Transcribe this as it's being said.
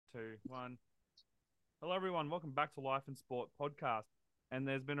Two, one. Hello, everyone. Welcome back to Life and Sport podcast. And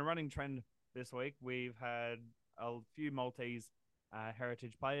there's been a running trend this week. We've had a few Maltese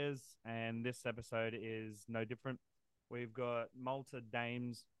heritage players, and this episode is no different. We've got Malta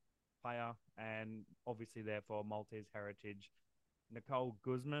Dames player, and obviously, therefore, Maltese heritage. Nicole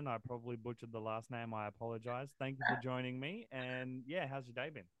Gusman. I probably butchered the last name. I apologize. Thank you for joining me. And yeah, how's your day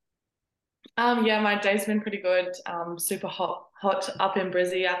been? Yeah, my day's been pretty good. Super hot up in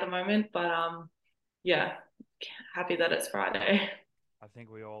Brizzy at the moment, but yeah, happy that it's Friday. I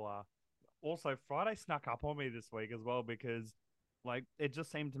think we all are. Also, Friday snuck up on me this week as well because, like, it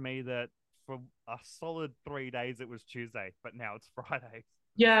just seemed to me that for a solid 3 days it was Tuesday, but now it's Friday. So I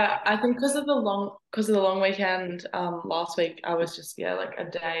Yeah, guess I think because of the long weekend last week, I was just like a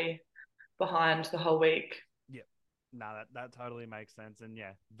day behind the whole week. yeah, no, that totally makes sense, and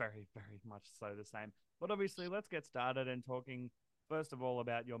yeah, very very much so the same. But obviously, let's get started and talking first of all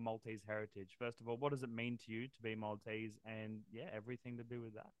about your Maltese heritage. First of all, what does it mean to you to be Maltese, and yeah, everything to do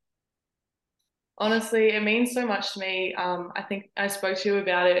with that. Honestly, it means so much to me. I think I spoke to you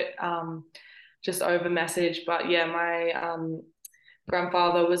about it just over message, but yeah, my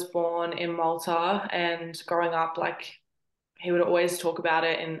grandfather was born in Malta, and growing up, like he would always talk about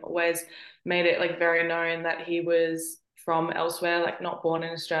it and always made it like very known that he was from elsewhere, like not born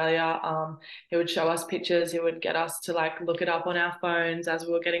in Australia. He would show us pictures. He would get us to like look it up on our phones as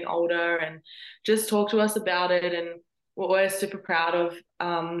we were getting older and just talk to us about it. And we're super proud of,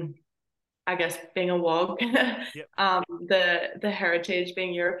 I guess, being a WOG, Yep. the heritage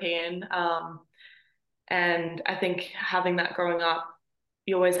being European. And I think having that growing up,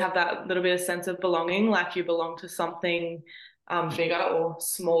 you always have that little bit of sense of belonging, like you belong to something bigger or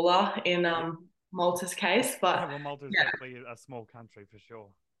smaller in Yep. Malta's case. Yeah, But well, Malta is yeah, definitely a small country for sure.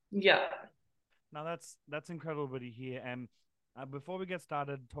 yeah, No, that's incredible to hear. And before we get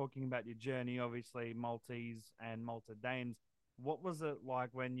started talking about your journey, obviously Maltese and Malta Dames, what was it like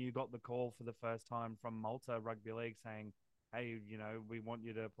when you got the call for the first time from Malta Rugby League saying, "Hey, we want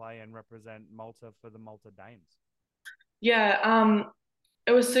you to play and represent Malta for the Malta Dames"? yeah.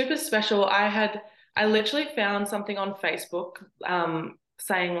 It was super special. I literally found something on Facebook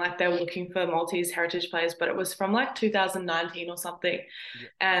saying like they were looking for Maltese heritage players, but it was from like 2019 or something. Yeah.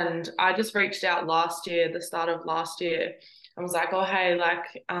 And I just reached out last year, the start of last year. I was like, oh hey, like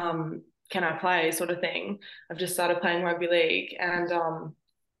can I play sort of thing. I've just started playing rugby league, and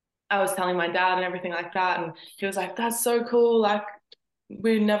I was telling my dad and everything like that, and he was like, that's so cool. Like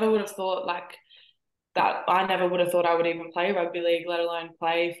we never would have thought like that. I never would have thought I would even play rugby league, let alone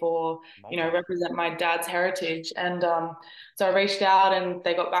play for, Malta. represent my dad's heritage. And so I reached out and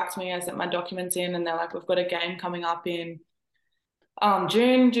they got back to me. I sent my documents in and they're like, we've got a game coming up in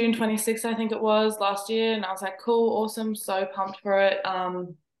June 26th, I think it was last year. And I was like, cool, awesome, so pumped for it.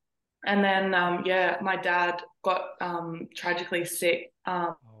 And then, yeah, my dad got tragically sick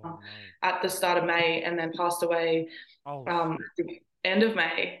Oh no. at the start of May and then passed away Oh at shit. the end of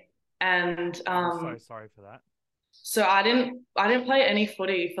May. And I'm so sorry for that. so I didn't play any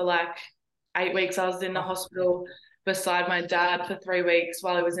footy for like 8 weeks. I was in the Oh man. hospital beside my dad for 3 weeks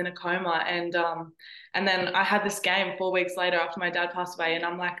while he was in a coma, and then I had this game 4 weeks later after my dad passed away, and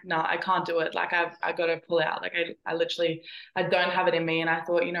I'm like, no, I can't do it. Like I got to pull out. Like I literally I don't have it in me, and I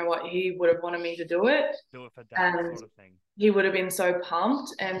thought, you know what, he would have wanted me to do it, Do it for dad and sort of thing. he would have been so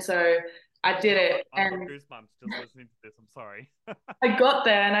pumped, and so I did it, I've got and goosebumps just listening to this. I'm sorry. I got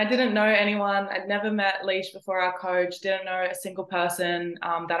there and I didn't know anyone. I'd never met Leash before, our coach, didn't know a single person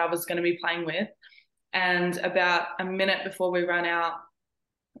that I was going to be playing with. And about a minute before we ran out,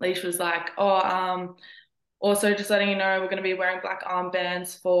 Leash was like, oh, also just letting you know, we're going to be wearing black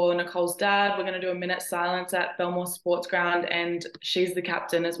armbands for Nicole's dad. We're going to do a minute silence at Belmore Sports Ground and she's the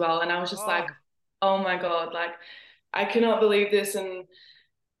captain as well. And I was just like, Oh, oh my God, like I cannot believe this. And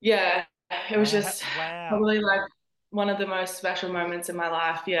yeah, it was wow. just Wow. probably like one of the most special moments in my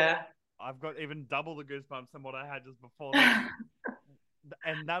life. Yeah. I've got even double the goosebumps than what I had just before that.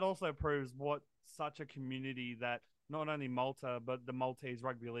 And that also proves what such a community that not only Malta but the Maltese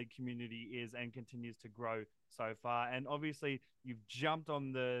rugby league community is and continues to grow so far. And obviously, you've jumped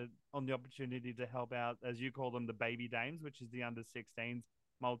on the opportunity to help out, as you call them, the baby dames, which is the under 16s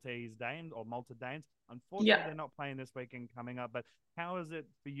Maltese dames or Malta dames. Unfortunately, Yeah. they're not playing this weekend coming up. But how is it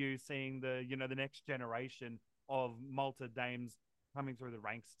for you seeing the next generation of Malta dames coming through the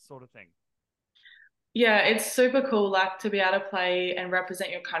ranks, sort of thing? Yeah, it's super cool, like to be able to play and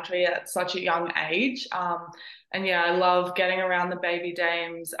represent your country at such a young age. And yeah, I love getting around the baby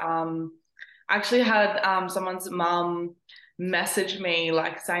dames. I actually had someone's mum messaged me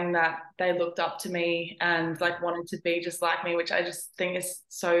like saying that they looked up to me and like Wow. wanted to be just like me, which I just think is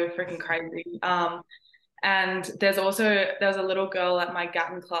so freaking crazy. And there was a little girl at my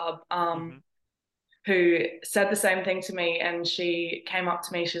Gatton club Hmm. who said the same thing to me, and she came up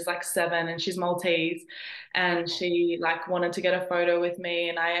to me. She's like 7 and she's Maltese, and Wow. she like wanted to get a photo with me,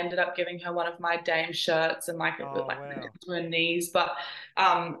 and I ended up giving her one of my Dame shirts, and like it was Oh, like wow. to her knees. But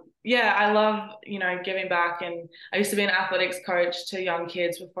yeah, I love, giving back, and I used to be an athletics coach to young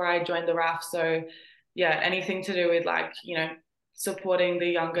kids before I joined the RAF. So yeah, anything to do with like, supporting the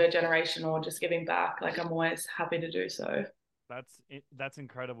younger generation or just giving back, like I'm always happy to do so. That's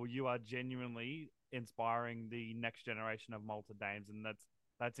incredible. You are genuinely inspiring the next generation of Malta Dames, and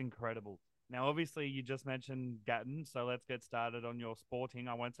that's incredible. Now, obviously, you just mentioned Gatton, so let's get started on your sporting.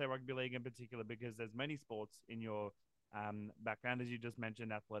 I won't say rugby league in particular because there's many sports in your background, as you just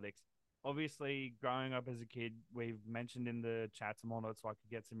mentioned, athletics. Obviously, growing up as a kid, we've mentioned in the chats and whatnot, so I could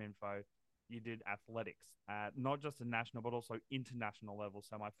get some info. You did athletics, not just a national, but also international level.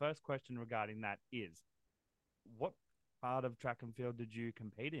 So, my first question regarding that is, what part of track and field did you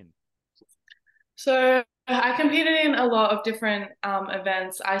compete in? So I competed in a lot of different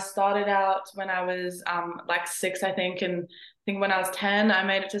events. I started out when I was like 6, I think, and I think when I was 10, I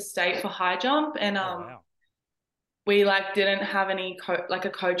made it to state for high jump, and Oh, wow. we like didn't have any like a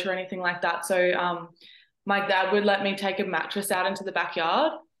coach or anything like that. So my dad would let me take a mattress out into the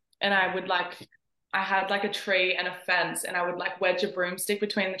backyard, and I Wow. would like I had like a tree and a fence, and I would like wedge a broomstick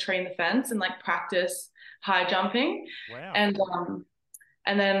between the tree and the fence and like practice high jumping, Wow. and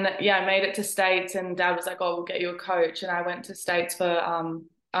and then yeah, I made it to states, and dad was like, "Oh, we'll get you a coach." And I went to states for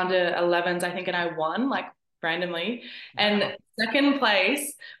under 11s, I think, and I won like randomly. Wow. And second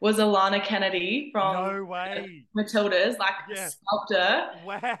place was Alana Kennedy from No way. Matildas, like Yes. sculptor.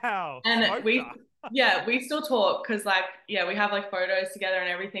 Wow. And Smoked her. we still talk because like yeah, we have like photos together and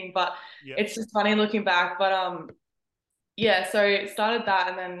everything. But Yep. it's just funny looking back. But yeah, so started that,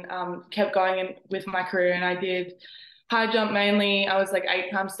 and then kept going in with my career, and I did high jump mainly. I was like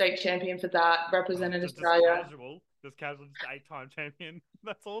 8-time state champion for that, Oh, represented just Australia. casual. Just casual, just 8-time champion.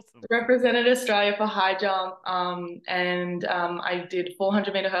 That's awesome. Represented Australia for high jump, and I did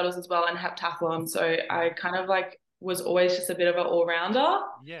 400-meter hurdles as well and heptathlon. So I Hmm. kind of like was always just a bit of an all-rounder.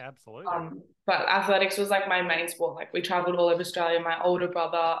 Yeah, absolutely. But athletics was like my main sport. Like we traveled all over Australia. My older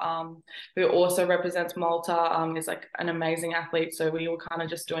brother, who also represents Malta, is like an amazing athlete. So we were kind of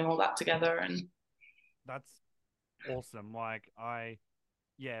just doing all that together. And That's awesome.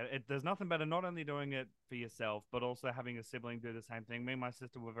 Yeah, there's nothing better not only doing it for yourself, but also having a sibling do the same thing. Me and my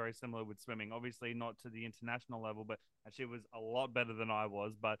sister were very similar with swimming. Obviously, not to the international level, but she was a lot better than I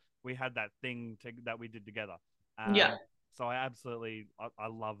was. But we had that that we did together. yeah, So I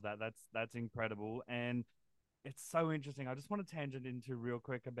love that. That's incredible, and it's so interesting. I just want to tangent into real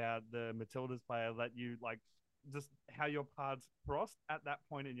quick about the Matildas player that you like, just how your paths crossed at that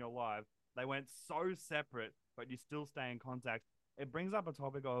point in your life. They went so separate, but you still stay in contact. It brings up a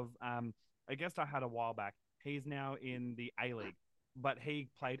topic of a guest I had a while back. He's now in the A League, but he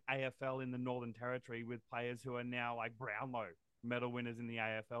played AFL in the Northern Territory with players who are now like Brownlow medal winners in the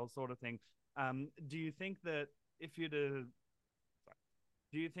AFL sort of thing. Do you think that if you'd have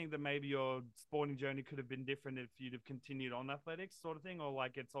do you think that maybe your sporting journey could have been different if you'd have continued on athletics sort of thing, or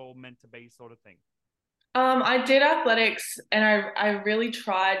like it's all meant to be sort of thing? I did athletics, and I really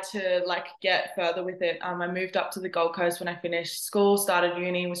tried to like get further with it. I moved up to the Gold Coast when I finished school, started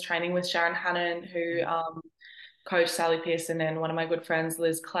uni, was training with Sharon Hannon, who Mm-hmm. coached Sally Pearson, and one of my good friends,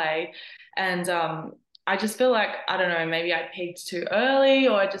 Liz Clay. And I just feel like, I don't know, maybe I peaked too early,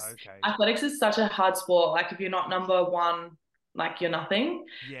 or just Okay. athletics is such a hard sport. Like if you're not number one, like you're nothing.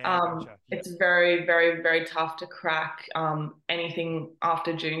 Yeah, gotcha. Yep. It's very, very, very tough to crack anything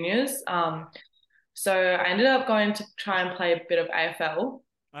after juniors. Yeah. So I ended up going to try and play a bit of AFL.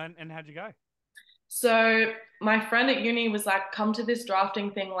 And how'd you go? So my friend at uni was like, come to this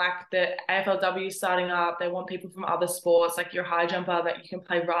drafting thing, like the AFLW is starting up. They want people from other sports, like you're a high jumper that you can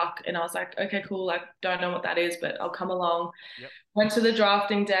play ruck. And I was like, okay, cool. Like, don't know what that is, but I'll come along. Yep. Went to the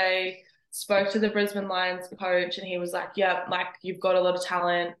drafting day, spoke to the Brisbane Lions coach, and he was like, yeah, like you've got a lot of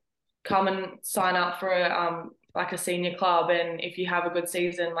talent. Come and sign up for like a senior club. And if you have a good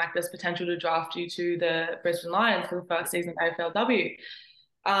season, like there's potential to draft you to the Brisbane Lions for the first Yep. season of AFLW.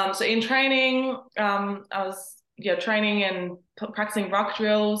 So in training, I was training and practicing ruck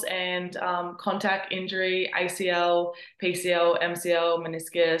drills and contact injury, ACL, PCL, MCL,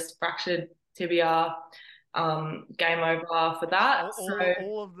 meniscus, fractured tibia, game over for that. So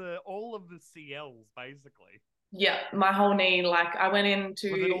All of the CLs basically. yeah, my whole knee, like I went Was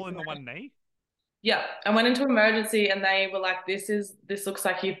it into all in the one knee? Yeah, I went into emergency and they were like, this looks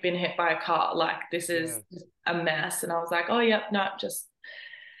like you've been hit by a car. Like this Yeah. is a mess. And I was like, oh yep, no, just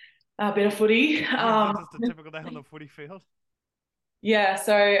a bit of footy. Yeah, just a typical day on the footy field. Yeah,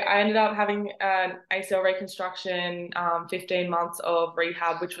 so I ended up having an ACL reconstruction, 15 months of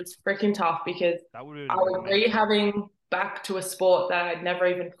rehab, which was freaking tough because That would I have been was mental. rehabbing back to a sport that I'd never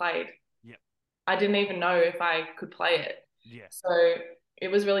even played. Yep. I didn't even know if I could play it. Yeah. So it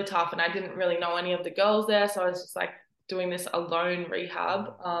was really tough, and I didn't really know any of the girls there. So I was just like doing this alone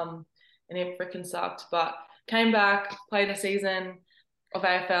rehab, Mm. and it freaking sucked. But came back, played a season of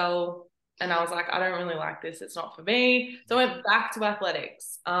AFL, and I was like, I don't really like this. It's not for me. So Yep. I went back to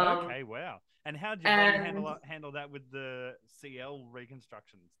athletics. Okay, wow. And how did your body And handle that with the CL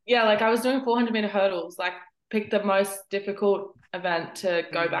reconstructions? yeah, like I was doing 400-meter hurdles, like picked the most difficult event to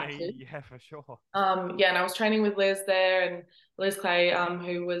go Be back me, to. yeah, for sure. Yeah, and I was training with Liz there and Liz Clay,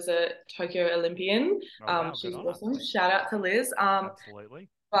 who was a Tokyo Olympian. Oh wow, good She's on her. awesome. Shout out to Liz. Absolutely.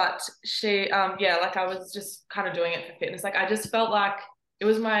 But she, yeah, like I was just kind of doing it for fitness. Like I just felt like it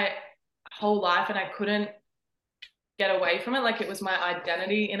was my whole life and I couldn't get away from it. Like it was my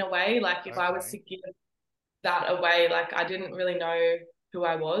identity in a way. Like if I was to Okay. give that away, like I didn't really know who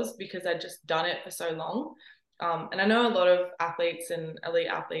I was because I'd just done it for so long. And I know a lot of athletes and elite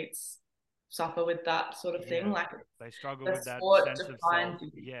athletes suffer with that sort of thing. Yeah. Like They struggle the with that sport sense of self. defines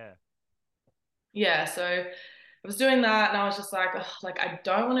you. Yeah. Yeah, so I was doing that and I was just like, oh, like I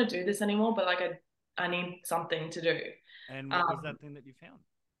don't want to do this anymore, but like I need something to do. And what was Um, that thing that you found?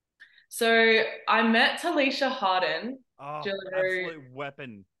 so I met Talisha Harden, Oh, Jillaroo, absolute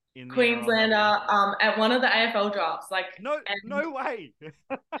weapon in the NRLW. Queenslander, at one of the AFL drafts. Like, No, and no way.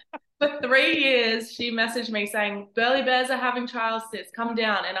 for 3 years, she messaged me saying, Burleigh Bears are having trials, sis, come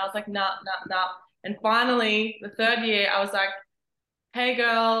down. And I was like, nah, nah, nah. And finally, the third year, I was like, hey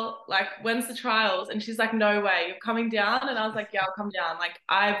girl, like when's the trials? And she's like, no way, you're coming down. And I was like, yeah, I'll come down. Like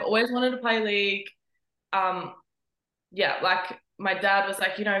I've always wanted to play league. Um, yeah, like my dad was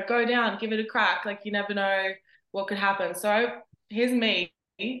like, go down, give it a crack. Like you never know what could happen. So here's me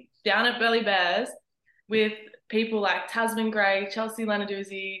down at Burleigh Bears with people like Tasman Gray, Chelsea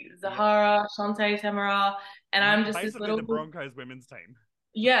Lenarduzzi, Yep. Zahara, Shantae Tamara, and I'm just this Basically little, the Broncos women's team.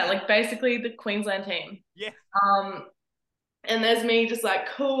 yeah, like basically the Queensland team. Yeah. Um, and there's me just like,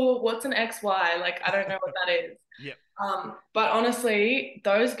 cool, what's an XY? Like, I don't know what that is. Yep. But honestly,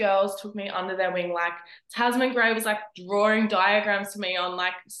 those girls took me under their wing. Like Tasman Gray was like drawing diagrams to me on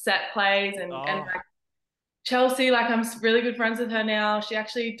like set plays and Oh, like Chelsea, like I'm really good friends with her now. She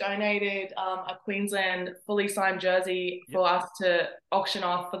actually donated a Queensland fully signed jersey yep. for us to auction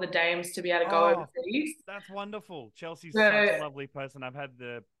off for the Dames to be able to go Oh, overseas. that's wonderful. Chelsea's such a So lovely person. I've had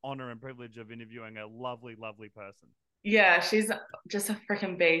the honor and privilege of interviewing a lovely, lovely person. yeah, she's just a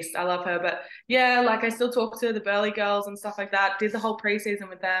freaking beast. I love her. But yeah, like I still talk to the Burley girls and stuff like that. Did the whole preseason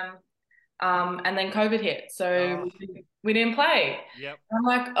with them. And then COVID hit. So Oh, we didn't play. yep. I'm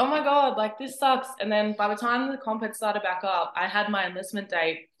like, oh my God, like this sucks. And then by the time the comp had started back up, I had my enlistment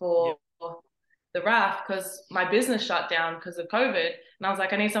date Yep. for the RAF because my business shut down because of COVID. And I was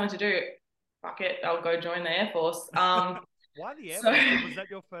like, I need something to do. Fuck it, I'll go join the Air Force. Why the Air So Force? Was that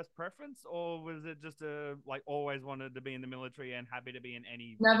your first preference, or was it just a like always wanted to be in the military and happy to be in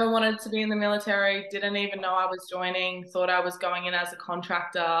any never force? wanted to be in the military, didn't even know I was joining, thought I was going in as a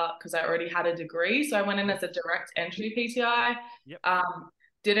contractor because I already had a degree. So I went in Yep. as a direct entry PTI. Yep. Um,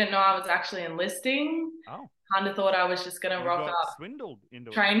 didn't know I was actually enlisting. Oh, Kind of thought I was just going to you rock got up, swindled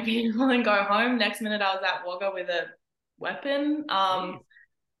into it train then. people and go home. Next minute I was at Wagga with a weapon. Jeez.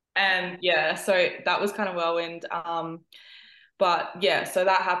 And yeah, so that was kind of whirlwind. But yeah, so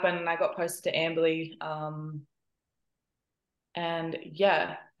that happened and I got posted to Amberley. And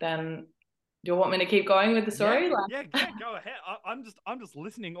yeah, then do you want me to keep going with the Yeah. story? Like, Yeah. Yeah. Go ahead. I'm just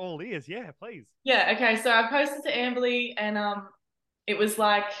listening all ears. Yeah. Please. yeah, okay. So I posted to Amberley and it was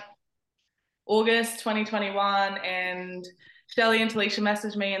like August 2021 and Shelly and Talisha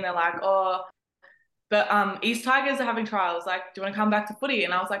messaged me and they're like, oh, but East Tigers are having trials. Like, do you want to come back to footy?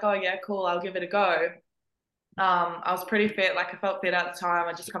 And I was like, oh yeah, cool, I'll give it a go. I was pretty fit, like I felt fit at the time.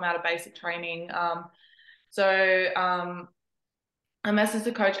 I just come out of basic training. So I messaged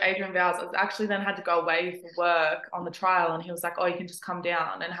the coach Adrian Vowles. I was actually then had to go away for work on the trial, and he was like, "Oh, you can just come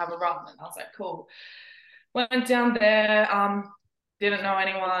down and have a run." And I was like, "Cool." Went down there. Didn't know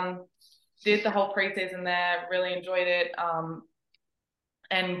anyone. Did the whole preseason there. Really enjoyed it.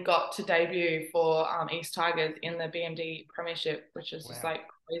 And got to debut for East Tigers in the BMD Premiership, which is just Wow. like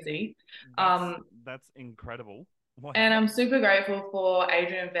crazy. That's Um, that's incredible. and Wow. I'm super grateful for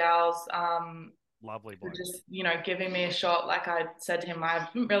Adrian Vowles. Lovely for bloke. just giving me a shot. Like I said to him, I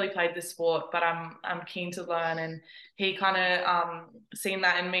haven't really played this sport, but I'm keen to learn. And he kind of seen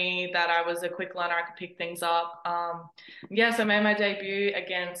that in me, that I was a quick learner, I could pick things up. Yeah, so I made my debut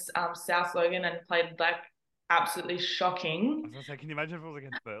against South Logan and played like absolutely I shocking. was gonna say, can you imagine if it was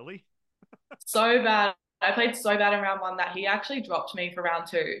against Burley? So bad. I played so bad in round one that he actually dropped me for round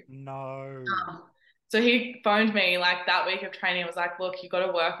two. No. So he phoned me like that week of training. Was like, look, you got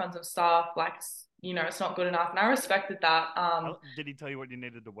to work on some stuff. Like, it's not good enough. And I respected that. Did he tell you what you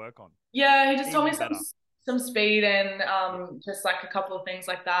needed to work on? Yeah, he just told me Even better. some speed and Yeah. just like a couple of things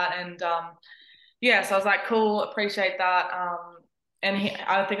like that. And yeah, so I was like, cool, appreciate that. And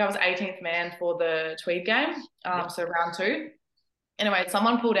I think I was 18th man for the Tweed game. Yep. So round two. Anyway,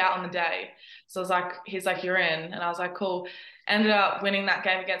 someone pulled out on the day. So I was like, he's like, you're in. And I was like, cool. Ended up winning that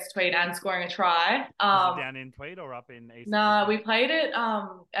game against Tweed and scoring a try. Was it down in Tweed or up in East No, Sydney? we played it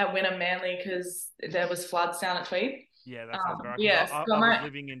at Wynnum Manly because there was floods down at Tweed. Yeah, that sounds right. Because Yes, I got was my.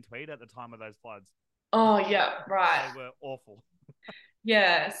 living in Tweed at the time of those floods. Oh yeah, right. They were awful.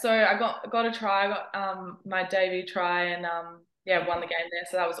 Yeah, so I got a try, I got my debut try, and yeah, won the game there.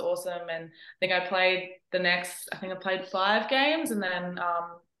 So that was awesome. And I think I played 5 games, and then I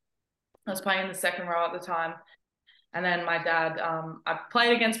was playing in the second row at the time. And then my dad, I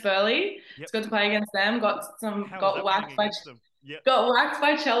played against Burley. Yep. It's good to play against them. How was that playing against them? Yep. Got whacked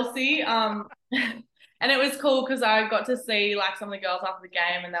by Chelsea. And it was cool because I got to see like some of the girls after the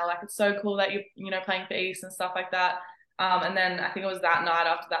game, and they were like, "It's so cool that you're playing for East and stuff like that." And then I think it was that night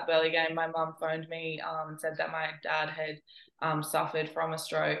after that Burley game, my mum phoned me and said that my dad had suffered from a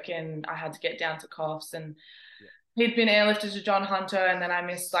stroke, and I had to get down to Coffs, and Yep. he'd been airlifted to John Hunter, and then I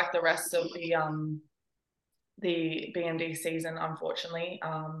missed like the rest of the BMD season, unfortunately.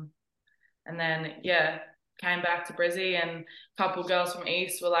 And then yeah, came back to Brizzy, and a couple of girls from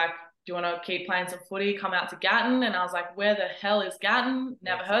East were like, "Do you want to keep playing some footy? Come out to Gatton." And I was like, "Where the hell is Gatton?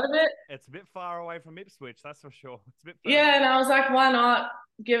 Never It's heard of it." it's a bit far away from Ipswich, that's for sure. It's a bit further. Yeah, and I was like, "Why not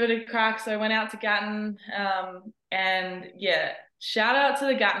give it a crack?" So I went out to Gatton, and yeah, shout out to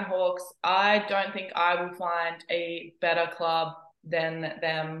the Gatton Hawks. I don't think I will find a better club than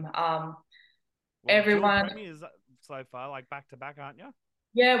them. Well, dual Everyone, premiers so far, like back to back, aren't you?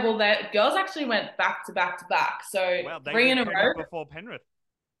 yeah, well, the girls actually went back to back to back. So Wow, they three in did a Penrith row. before Penrith.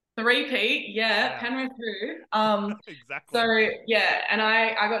 Three-peat, yeah, Wow. Penrith too. So Exactly. yeah, and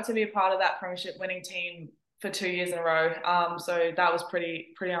I got to be a part of that premiership winning team for 2 years in a row. So that was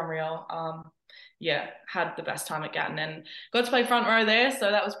pretty unreal. Yeah, had the best time at Gatton and got to play front row there, so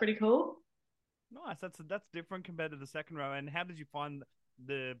that was pretty cool. Nice. That's different compared to the second row. And how did you find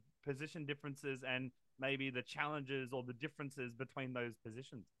the position differences and maybe the challenges or the differences between those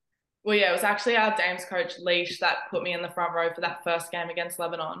positions? Well, yeah, it was actually our Dames coach Leash that put me in the front row for that first game against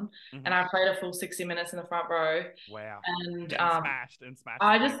Lebanon, Mm-hmm. and I played a full 60 minutes in the front row, Wow. and Getting smashed and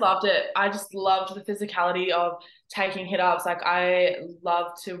I smashing just people. loved it. I just loved the physicality of taking hit ups. Like I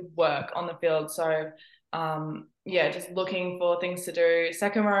love to work on the field. So yeah, just looking for things to do.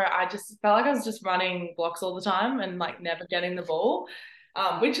 Second row, I just felt like I was just running blocks all the time and Yep. like never getting the ball.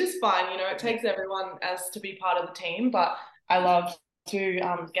 Which is fine, it Yep. takes everyone as to be part of the team, but I love to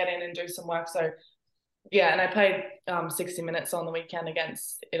get in and do some work. So yeah, and I played 60 minutes on the weekend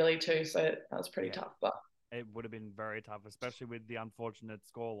against Italy too, so that was pretty Yeah. tough. But It would have been very tough, especially with the unfortunate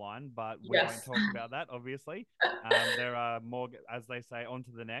scoreline. But we won't yes. talk about that, obviously. There are more, as they say, on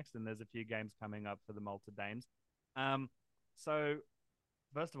to the next, and there's a few games coming up for the Malta Dames. So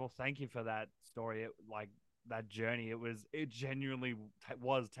first of all, thank you for that story. Like that journey, it genuinely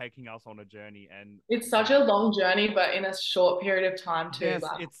was taking us on a journey, and It's such a wow, long journey, but in a short period of time too. yes,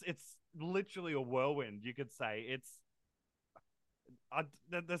 Like, it's literally a whirlwind. You could say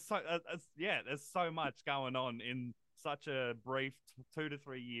there's so yeah, there's so much going on in such a brief 2 to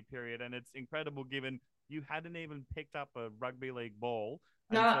 3 year period, and it's incredible given you hadn't even picked up a rugby league ball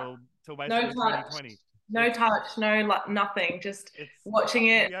no, until no basically touch, 2020. no It's touch, no like nothing. Just it's watching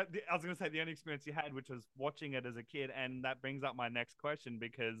it. I was going to say the only experience you had, which was watching it as a kid, and that brings up my next question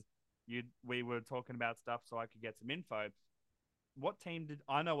because we were talking about stuff so I could get some info. What team did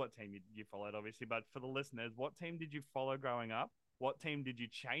I know what team you followed, obviously, but for the listeners, what team did you follow growing up? What team did you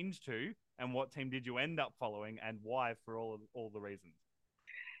change to, and what team did you end up following, and why? For all the reasons.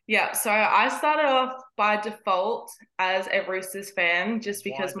 Yeah, so I started off by default as a Roosters fan, just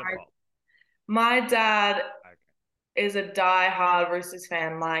Why because default? my dad Okay. is a die-hard Roosters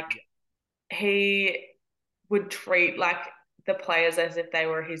fan. Like Yeah. he would treat like the players as if they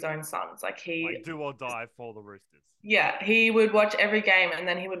were his own sons. Like Like do or die for the Roosters. yeah, he would watch every game and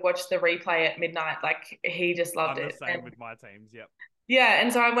then he would watch the replay at midnight. Like he just loved I'm the it. And same with my teams. Yep. Yeah,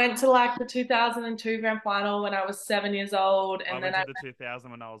 and so I went to like the 2002 grand final when I was 7 years old, I and then went to the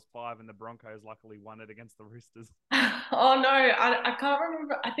 2000 when I was 5, and the Broncos luckily won it against the Roosters. oh no, I can't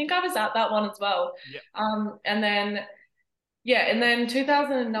remember. I think I was at that one as well. Yep. And then yeah, and then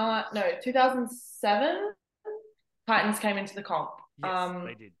 2009, no, 2007, Titans came into the comp. Yes, Um,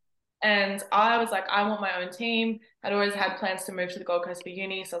 they did. and I was like, I want my own team. I'd always had plans to move to the Gold Coast for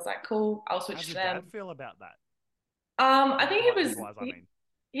uni, so I was like, cool, I'll How'd switch to your them. dad feel about that? I Like think Titans wise, I mean.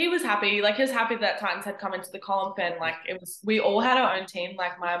 he was happy. Like he was happy that Titans had come into the comp, and like Yep. it was we all had our own team.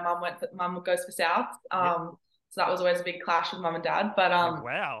 Like my mum goes for South. Yep. So that was always a big clash with mum and dad. But Yeah.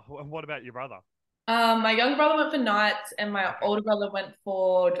 Wow. And what about your brother? my younger brother went for Knights, and my Okay. older brother went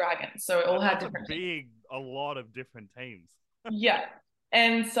for Dragons. So we all had That's different teams. a lot of different teams. Yeah.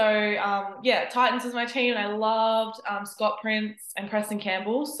 And so, yeah, Titans was my team, and I loved Scott Prince and Preston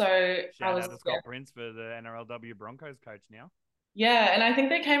Campbell. So I Shout was, out to yeah, Scott Prince for the NRLW Broncos coach now. yeah. And I think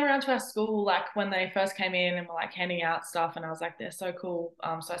they came around to our school like when they first came in and were like handing out stuff, and I was like, they're so cool.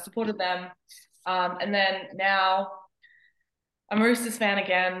 So I supported them. And then now I'm a Roosters fan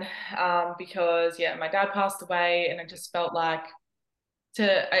again, because yeah, my dad passed away, and I Yep. just felt like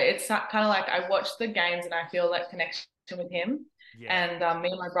it's kind of like I watch the games and I feel that connection with him. Yeah. And me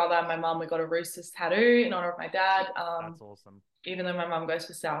and my brother and my mum, we got a Roosters tattoo in honor of my dad. That's awesome. Even though my mum goes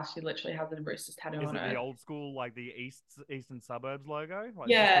for South, she literally has a Roosters tattoo Is on it the her. old school, like the eastern suburbs logo, like just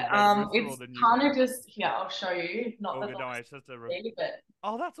the Yeah, red rooster, or it's the new kind one? of just here. I'll show you. Not Oh, the good. No, it's just a. see, but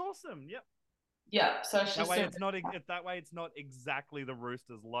Oh, that's awesome. Yep. yeah. So it's That just way, a it's not. That way, it's not exactly the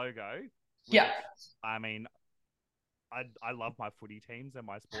Roosters logo. yeah. Which, I mean, I love my footy teams and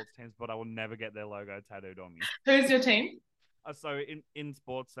my sports teams, but I will never get their logo tattooed on me. Who's your team? So in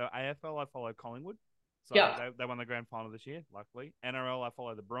sports, so AFL, I follow Collingwood. So Yeah, they won the grand final this year, luckily. NRL, I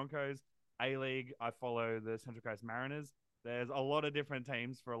follow the Broncos. A League, I follow the Central Coast Mariners. There's a lot of different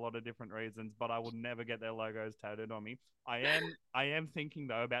teams for a lot of different reasons, but I will never get their logos tattooed on me. I am thinking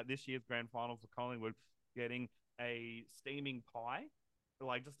though about this year's grand final for Collingwood getting a steaming pie,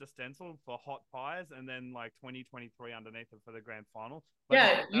 like just a stencil for hot pies, and then like 2023 underneath it for the grand final. But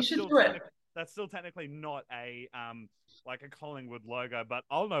yeah. You should do it. that's still technically not a like a Collingwood logo, but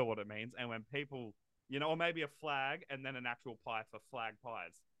I'll know what it means. And when people, or maybe a flag and then an actual pie for flag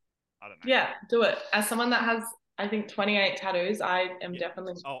pies. I don't know. Yeah, do it. As someone that has, I think, 28 tattoos, I am Yeah.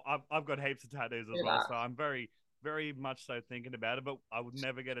 definitely Oh, I've got heaps of tattoos as do well, that. so I'm very, very much so thinking about it. But I would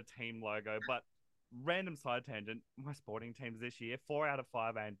never get a team logo. But random side tangent, my sporting teams this year, 4 out of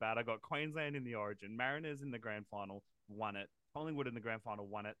 5 ain't bad. I got Queensland in the Origin, Mariners in the grand final, won it. Collingwood in the grand final,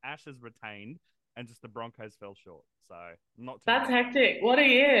 won it. Ashes retained, and just the Broncos fell short. So not too That's bad. hectic. What a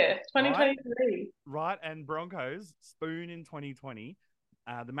year. Right? 2023. Right. And Broncos spoon in 2020.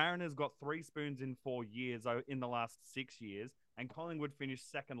 The Mariners got 3 spoons in 4 years in the last 6 years, and Collingwood finished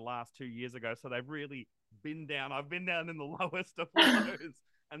second last 2 years ago. So they've really been down. I've been down in the lowest of lows,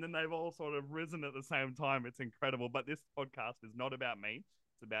 and then they've all sort of risen at the same time. It's incredible. But this podcast is not about me.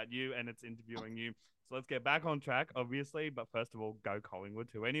 It's about you, and it's interviewing you. So let's get back on track, obviously. But first of all, go Collingwood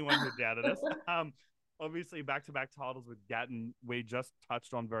to anyone who doubted us. Obviously, back-to-back titles with Gatton, we just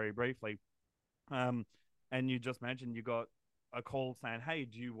touched on very briefly. Um, and you just mentioned you got a call saying, "Hey,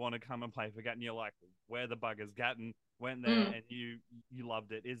 do you want to come and play for Gatton?" You're like, "Where the bugger's Gatton?" Went there, Mm. and you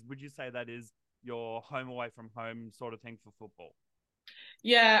loved it. Would you say that is your home away from home sort of thing for football?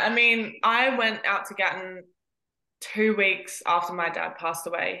 Yeah, I mean, I went out to Gatton 2 weeks after my dad passed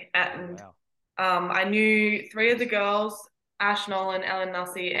away, Oh and wow. I knew three of the girls: Ash Nolan, Ellen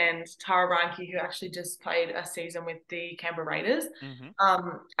Nussey, and Tara Reinke, who actually just played a season with the Canberra Raiders.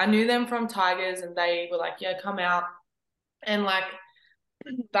 Mm-hmm. I knew them from Tigers, and they were like, "Yeah, come out." And like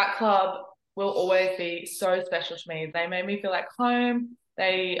that club will always be so special to me. They made me feel like home.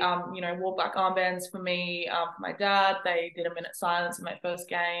 They, wore black armbands for me, for my dad. They did a minute silence in my first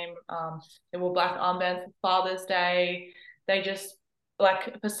game. They wore black armbands for Father's Day. They just,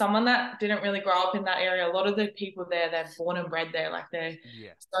 like, for someone that didn't really grow up in that area, a lot of the people there, they're born and bred there. Like, they're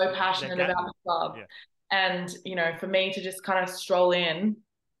Yeah, so they're passionate about Gatton. the club. Yeah, And, for me to just kind of stroll in,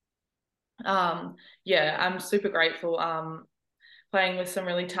 yeah, I'm super grateful. Playing with some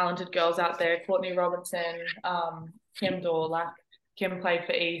really talented girls out there. Courtney Robinson, Kim Dorr, like Kim played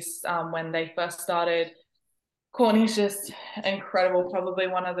for East when they first started. Courtney's just incredible, probably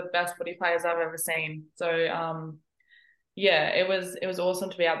one of the best footy players I've ever seen. So yeah, it was awesome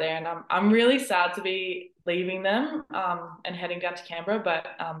to be out there, and I'm really sad to be leaving them and heading down to Canberra. But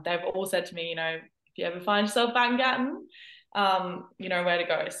they've all said to me, if you ever find yourself back in Gatton, you know where to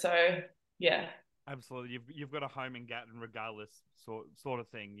go. So yeah, absolutely. You've got a home in Gatton, regardless, sort of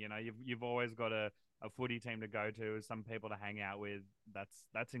thing. You've always got a footy team to go to, some people to hang out with.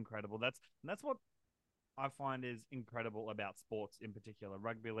 That's incredible. That's what I find is incredible about sports in particular,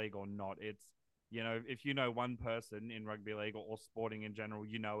 rugby league or not. It's, if you know one person in rugby league or sporting in general,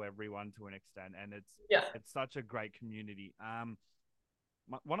 you know everyone to an extent, and Yeah. it's such a great community.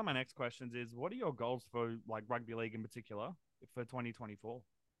 One of my next questions is, what are your goals for like rugby league in particular for 2024?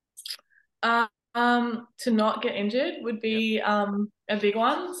 To not get injured would Yep, be a big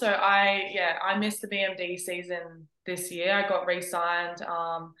one. So I missed the BMD season this year. I got re-signed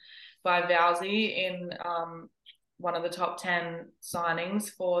by Vowsy in one of the top 10 signings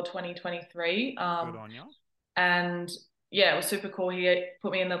for 2023. good on you. And yeah, it was super cool. He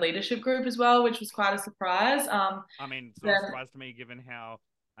put me in the leadership group as well, which was quite a surprise. I mean, it's not a Then surprise to me given how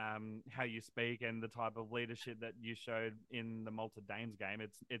you speak and the type of leadership that you showed in the Malta Dames game.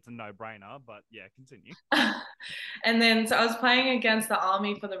 It's a no brainer, but yeah, continue. and then so I was playing against the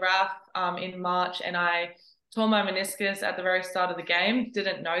Army for the RAF in March, and I tore my meniscus at the very start of the game.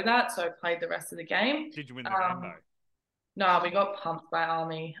 Didn't know that, so I played the rest of the game. Did you win the game Um, though? no, we got pumped by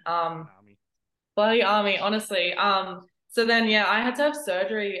Army. Fucking army. Bloody Army, honestly. So then yeah, I had to have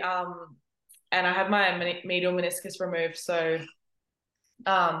surgery. And I had my medial meniscus removed. So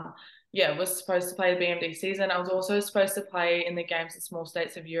um, yeah, was supposed to play the BMD season. I was also supposed to play in the games of small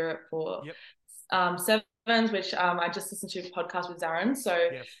states of Europe for Yep. sevens, which I just listened to a podcast with Zarin. So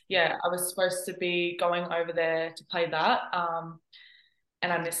Yes. Yep. yeah, I was supposed to be going over there to play that.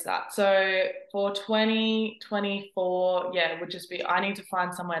 And I missed that. So for 2024, yeah, it would just be I need to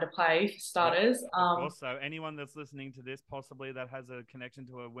find somewhere to play for Yep. starters. Of course. So anyone that's listening to this, possibly that has a connection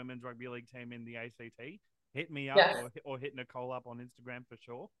to a women's rugby league team in the ACT, hit me up Yes. or hit Nicole up on Instagram for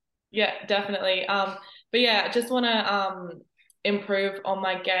sure. Yeah, definitely. But yeah, I just want to improve on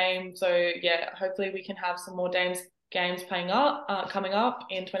my game. So yeah, hopefully we can have some more games playing up coming up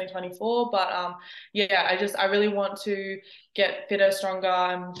in 2024. But yeah, I really want to get fitter, stronger.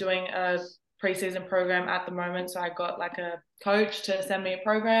 I'm doing a preseason program at the moment, so I got like a coach to send me a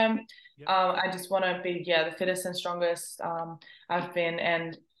program. Yep. I just want to be the fittest and strongest I've been,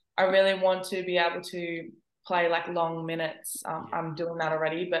 and I really want to be able to play like long minutes. Yeah. I'm doing that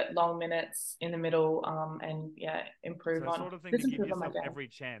already, but long minutes in the middle, and yeah, So sort of thing to just give improve on my yourself game. every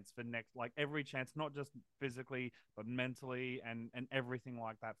chance for next, like every chance, not just physically, but mentally and everything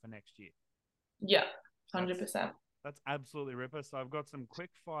like that for next year. Yeah, That's 100%. that's absolutely ripper. So I've got some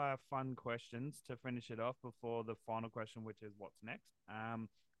quick fire fun questions to finish it off before the final question, which is what's next.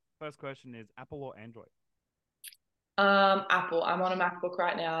 First question is Apple or Android? Apple. I'm on a MacBook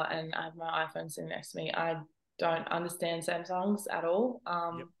right now, and I have my iPhone sitting next to me. I don't understand Samsungs at all,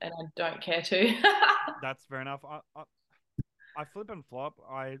 Yep, and I don't care to. that's fair enough. I flip and flop.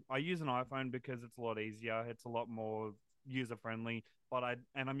 I use an iPhone because it's a lot easier. It's a lot more user friendly.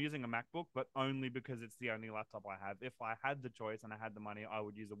 I'm using a MacBook, but only because it's the only laptop I have. If I had the choice and I had the money, I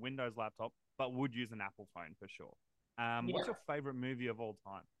would use a Windows laptop, but would use an Apple phone for sure. What's Yeah. your favorite movie of all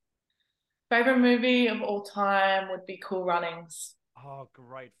time? Favorite movie of all time would be Cool Runnings. Oh,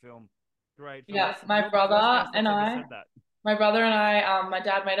 great film. Great film. Yeah, This You're the first guest that's ever said that. my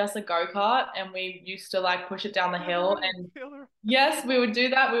dad made us a go-kart, and we used to like push it down the Feel the hill. rhythm. And Feel the yes, we would do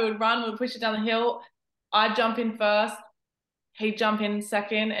that. We would run, we would push it down the hill. I'd jump in first, he'd jump in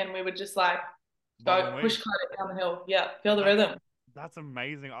second, and we would just like bob and go weave. push kart it down the hill. Yeah, feel the That's rhythm. that's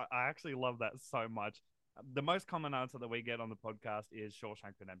amazing. I actually love that so much. The most common answer that we get on the podcast is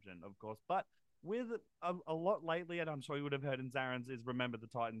Shawshank Redemption, of course, but with a lot lately, and I'm sure you would have heard in Zaren's, is Remember the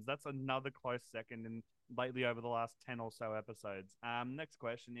Titans. That's another close second, and lately over the last 10 or so episodes. Next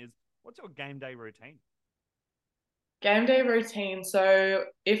question is, what's your game day routine? Game day routine. So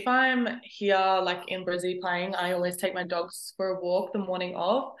if I'm here, like in Brizzy playing, I always take my dogs for a walk the morning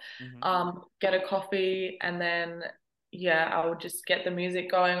of, Mm-hmm. get a coffee, and then yeah, I would just get the music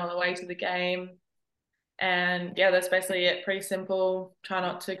going on the way to the game. And yeah, that's basically it. Pretty simple. Try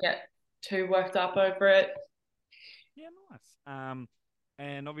Yep. not to get too worked up over it. Yeah, nice.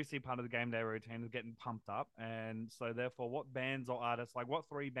 And obviously part of the game day routine is getting pumped up. And so therefore, what bands or artists, like what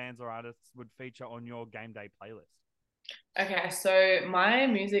three bands or artists would feature on your game day playlist? Okay, so my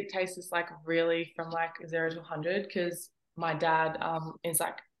music taste is like really from like 0 to 100 because my dad is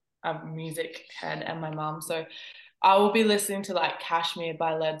like a music head and my mom. So I will be listening to like Kashmir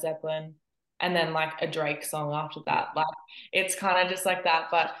by Led Zeppelin and then like a Drake song after Yep. that. Like it's kind of just like that.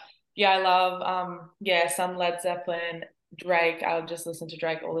 But yeah, I love some Led Zeppelin, Drake. I'll just listen to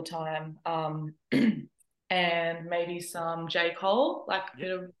Drake all the time. And maybe some J. Cole, like a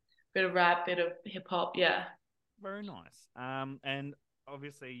Yep. bit of rap, bit of hip hop, yeah. Very nice. And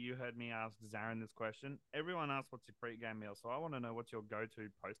obviously you heard me ask Zarin this question. Everyone asks what's your pre-game meal, so I want to know what's your go-to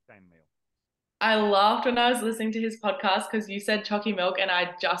post-game meal. I laughed when I was listening to his podcast because you said chalky milk and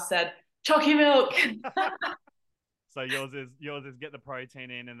I just said chalky milk. So yours is get the protein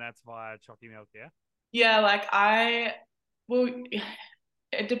in, and that's via chalky milk, yeah. Yeah, like well,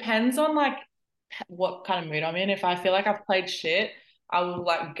 it depends on like what kind of mood I'm in. If I feel Yep. like I've played shit, I will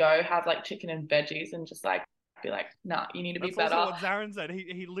like go have like chicken and veggies and just like be like, nah, you need to be That's also better. what Zarin said.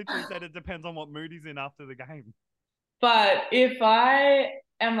 He literally said it depends on what mood he's in after the game. But if I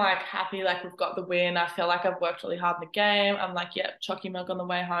am like happy, like we've got the win, I feel like I've worked really hard in the game. I'm like, yeah, chalky milk on the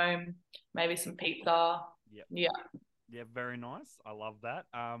way home, maybe some pizza. Yep. Yeah. Yeah, very nice. I love that.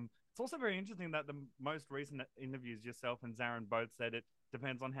 It's also very interesting that the most recent interviews, yourself and Zarin both said it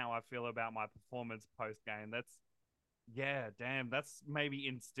depends on how I feel about my performance post game. That's yeah, damn. That's maybe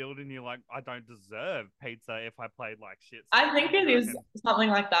instilled in you like I don't deserve pizza if I played like shit. So I think what do it you is reckon? something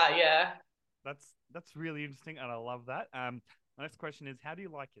like that, yeah. That's really interesting, and I love that. My next question is, how do you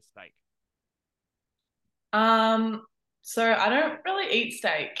like your steak? Um, so I don't really eat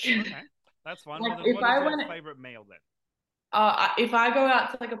steak. Okay, that's fine. Like Well, then, if what is I your went favorite meal then? if I go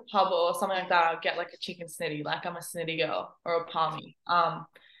out to like a pub or something like that, I'll get like a chicken snitty. Like I'm a snitty girl or a Yeah, palmy.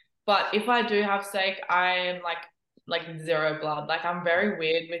 But if I do have steak, I am like zero blood. Like I'm yeah. very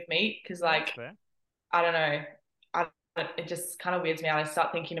weird with meat because No, that's like fair. I don't know, I it just kind of weirds me out. I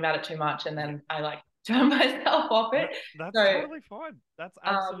start thinking about it too much and Yeah, then I like turn myself off it. that's So totally fine. That's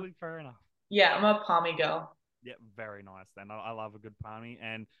um absolutely fair enough. yeah, I'm a palmy girl. Yeah, very nice. Then I love a good palmy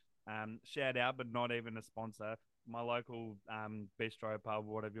and shout out, but not even a sponsor. My local bistro pub,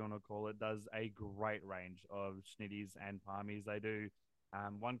 whatever you want to call it, does a great range of schnitties and palmies. They do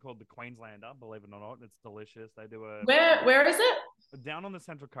one called the Queenslander, believe it or not, it's delicious. They do Where is it? down on the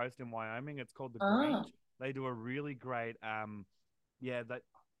Central Coast in Wyoming. It's called the Oh, Grange. They do a really great yeah, that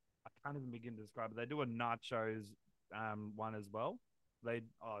I can't even begin to describe it. They do a nachos one as well.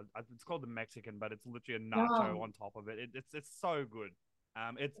 It's called the Mexican, but it's literally a nacho wow. on top of it. It's so good.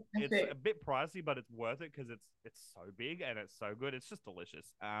 It's a Epic. bit pricey, but it's worth it because it's so big and it's so good. It's just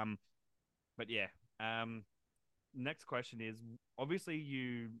delicious. But yeah. Next question is obviously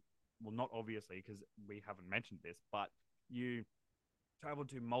you well not obviously because we haven't mentioned this, but you traveled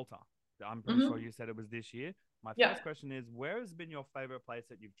to Malta. I'm pretty sure Hmm. you said it was this year. My Yeah. first question is where has been your favorite place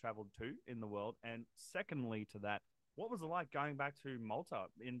that you've traveled to in the world? And secondly to that, what was it like going back to Malta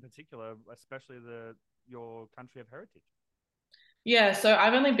in particular, especially the your country of heritage? Yeah, so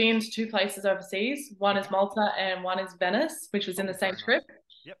I've only been to two places overseas. One Okay. is Malta and one is Venice, which was in the Oh, same very nice. trip.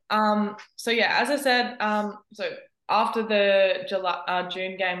 Yep. So yeah, as I said, so after the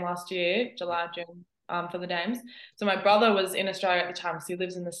June game last year, Yep. June, for the Dames. So my brother was in Australia at the time, so he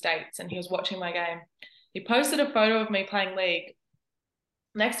lives in the States, and he was watching my game. He posted a photo of me playing league.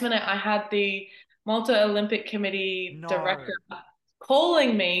 Next minute, I had the Malta Olympic Committee director No.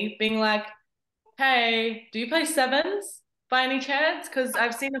 calling me, being like, hey, do you play sevens by any chance? Because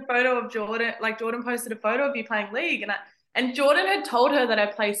I've seen a photo of Jordan, like Jordan posted a photo of you playing league, and Jordan had told her that I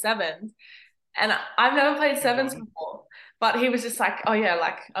play sevens, and I've never played Good sevens Jordan. before. But he was just like, oh yeah,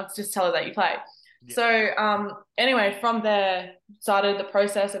 like I'll just tell her that you play. Yep. So anyway, from there started the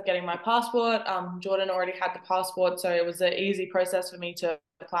process of getting my passport. Jordan already had the passport, so it was an easy process for me to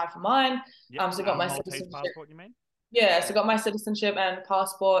apply for mine. Yep. So got my Maltese citizenship. passport, you mean? Yeah, so Yep. got my citizenship and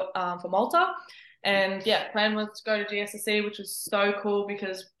passport for Malta. Sweet. And yeah, plan was to go to GSSC, which was so cool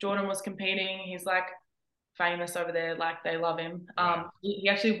because Jordan was competing. He's like famous over there, like they love him. Wow. He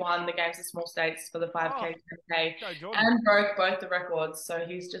actually won the Games of Small States for the Oh, 5K, 10K, go Jordan. and broke both the records. So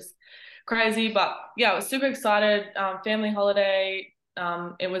he's just crazy. But yeah, I was super excited. Family holiday.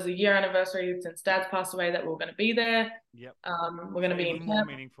 It was a year anniversary since Dad's passed away that we are going to be there. Yep. We're going So to be in even more camp.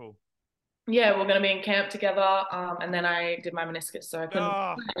 meaningful. Yeah, we're going to be in camp together. And then I did my meniscus, so I couldn't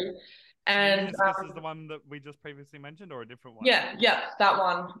Oh, play. the And meniscus is the one that we just previously mentioned, or a different one? yeah, yeah, that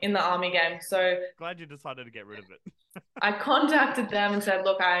one in the army game. So Glad you decided to get rid of it. I contacted them and said,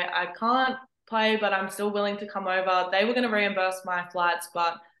 look, I can't play, but I'm still willing to come over. They were going to reimburse my flights,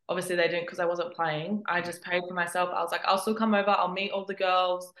 but obviously they didn't because I wasn't playing. I Yep. just paid for myself. I was like, I'll still come over. I'll meet all the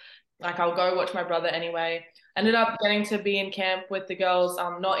girls. Like, I'll go watch my brother anyway. Ended Yep. up getting to be in camp with the girls,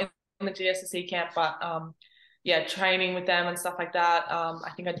 not in the GSSC camp, but yeah, training with them and stuff like that.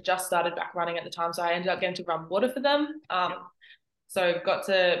 I think I just started back running at the time, so I ended up getting to run water for them. Yep. So got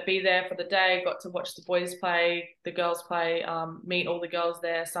to be there for the day, got to watch the boys play, the girls play, meet all the girls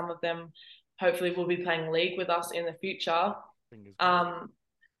there. Some of them hopefully will be playing league with us in the future. Fingers crossed. Um,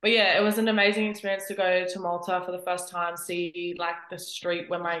 but yeah, it was an amazing experience to go to Malta for the first time, see like the street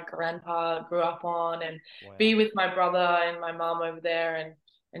where my grandpa grew up on, and be Wow. with my brother and my mom over there,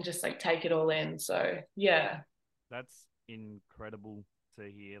 and just like take it all in. So yeah, That's incredible to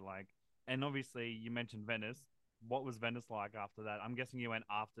hear. Like, And obviously, you mentioned Venice. What was Venice like after that? I'm guessing you went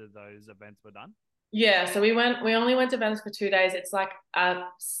after those events were done. Yeah, so we only went to Venice for 2 days. It's like a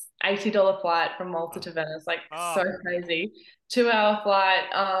 $80 flight from Malta Oh, to Venice, like so oh, crazy. 2 hour flight.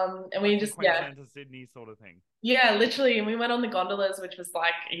 And like we from just, yeah, Queensland to Sydney, sort of thing. yeah, literally. And we went on the gondolas, which was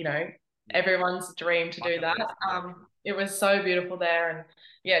like, Yeah, everyone's dream to do bucket that. list. Yeah, It was so beautiful there, and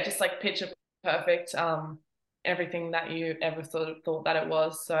yeah, just like picture perfect. Everything that you ever thought that it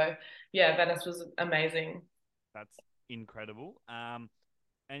was. So yeah, Venice was amazing. that's incredible.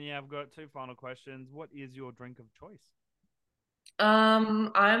 And yeah, I've got two final questions. What is your drink of choice?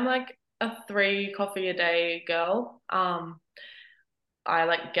 I'm like a 3 coffee a day girl. I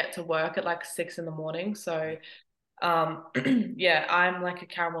like get to work at like 6 in the morning. So Yeah, um yeah, I'm like a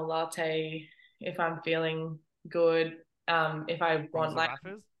caramel latte if I'm feeling good. If I from want like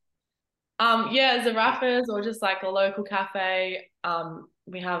Zarafas. yeah, Yeah, Zarafas or just like a local cafe.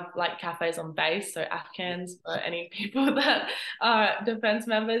 We have like cafes on base, so yeah, Afghans for any people that are defense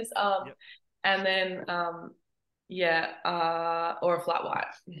members. yeah, And then yeah, or a flat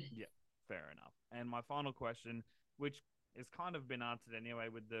white. yeah. Fair enough. And my final question, which has kind of been answered anyway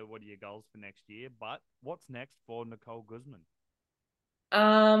with the what are your goals for next year, but what's next for Nicole Guzman?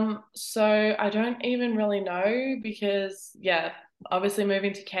 So I don't even really know because yeah, obviously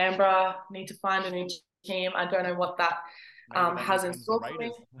moving to Canberra, need to find a new team. I don't know what that Maybe that has in becomes the store for me.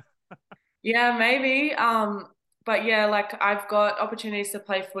 Raiders. Yeah, maybe. But yeah, like I've got opportunities to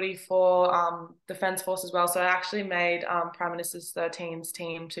play footy for Defence Force as well. So I actually made Prime Minister's 13's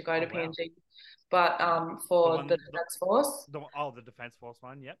team to go Oh to wow, PNG, but the for the one, Defence Force. the Defense Force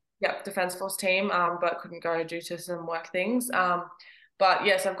one. Yep. Yeah, Defence Force team, but couldn't go due to some work things. But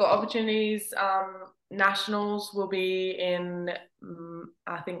yes, I've got opportunities. Nationals will be in,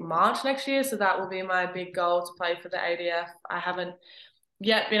 I think, March next year. So that will be my big goal to play for the ADF. I haven't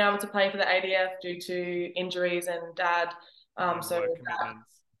yet been able to play for the ADF due to injuries and dad. And So work that,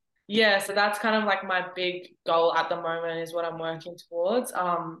 commitments. yeah, so that's kind of like my big goal at the moment is what I'm Yeah. working towards.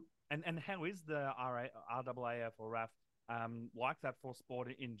 And how is the RAAF or RAF like that for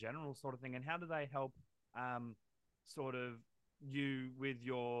sport in general, sort of thing? And how do they help sort of you with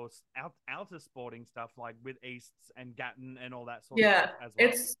your outer sporting stuff, like with Easts and Gatton and all that sort of Yeah, stuff as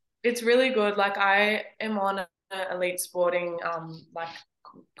well? it's really good. Like I am on a elite sporting like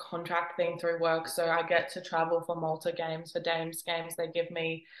contract thing through work, Yeah, so I get to travel for Malta games, for Dames games. They give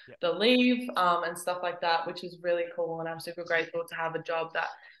me yeah, the leave and stuff like that, which is really cool. And I'm super grateful to have a job that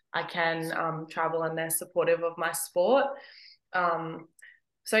I can travel and they're supportive of my sport. Um,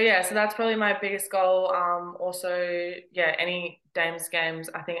 so yeah, so that's probably my biggest goal. Also, yeah, any Dames games,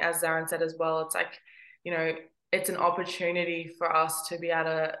 I think as Zarin said as well, it's like, you know, it's an opportunity for us to be able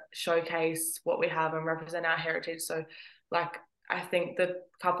to showcase what we have and represent our heritage. So like I think the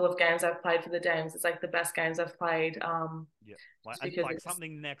couple of games I've played for the Dames, it's like the best games I've played. yeah. Like Just because like it's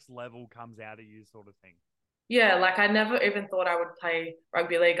something next level comes out of you, sort of thing. yeah, like I never even thought I would play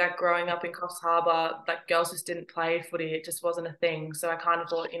rugby league. Like growing up in Coffs Harbour, like girls just didn't play footy. It just wasn't a thing. So I kind of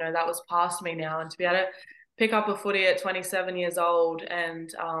thought, that was past me now. And to be able to pick up a footy at 27 years old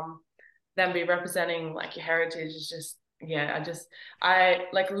and then be representing like your heritage is just, yeah, I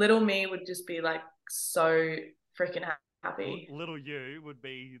like little me would just be like so freaking happy. Little you would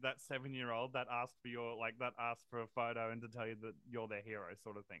be that 7-year old that asked for that asked for a photo and to tell you that you're their hero,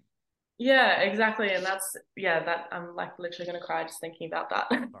 sort of thing. Yeah, exactly. And that's, yeah, that I'm like literally going to cry just thinking about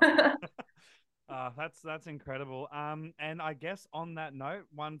Sorry. that. That's incredible. And I guess on that note,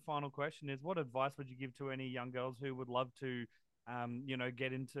 one final question is: what advice would you give to any young girls who would love to,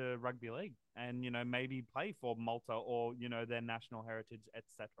 get into rugby league and maybe play for Malta or their national heritage,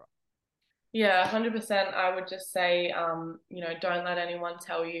 etc. Yeah, 100%. I would just say, don't let anyone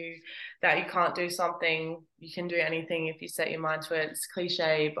tell you that you can't do something. You can do anything if you set your mind to it. It's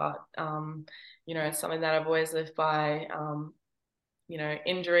cliche, but, it's something that I've always lived by.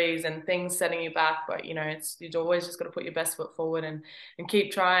 Injuries and things setting you back, but, you've always just got to put your best foot forward and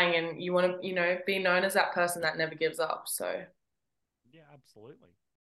keep trying. And you want to, be known as that person that never gives up. So. Yeah, absolutely.